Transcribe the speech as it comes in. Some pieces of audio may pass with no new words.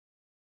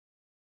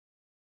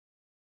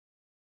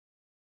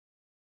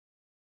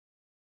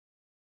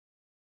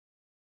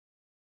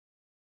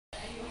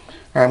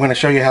I'm going to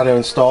show you how to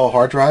install a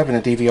hard drive in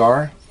a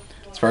DVR.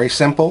 It's very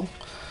simple.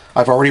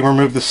 I've already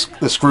removed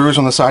the screws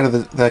on the side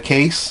of the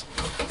case.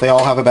 They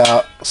all have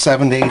about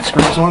 7 to 8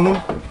 screws on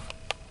them.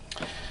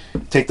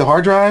 Take the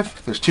hard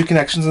drive. There's 2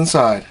 connections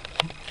inside.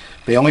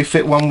 They only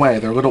fit one way.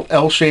 They're little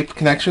L-shaped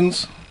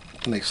connections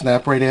and they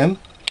snap right in.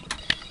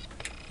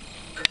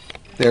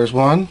 There's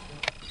one.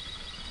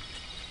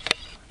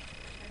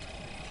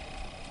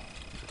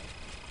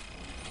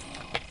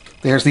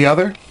 There's the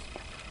other.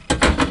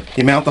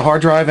 You mount the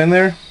hard drive in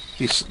there.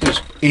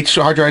 Each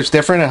hard drive is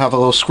different. I have a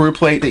little screw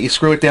plate that you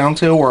screw it down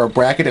to, or a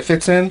bracket it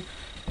fits in,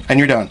 and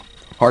you're done.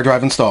 Hard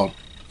drive installed.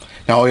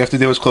 Now all you have to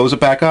do is close it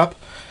back up,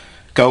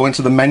 go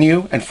into the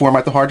menu and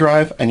format the hard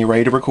drive, and you're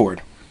ready to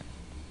record.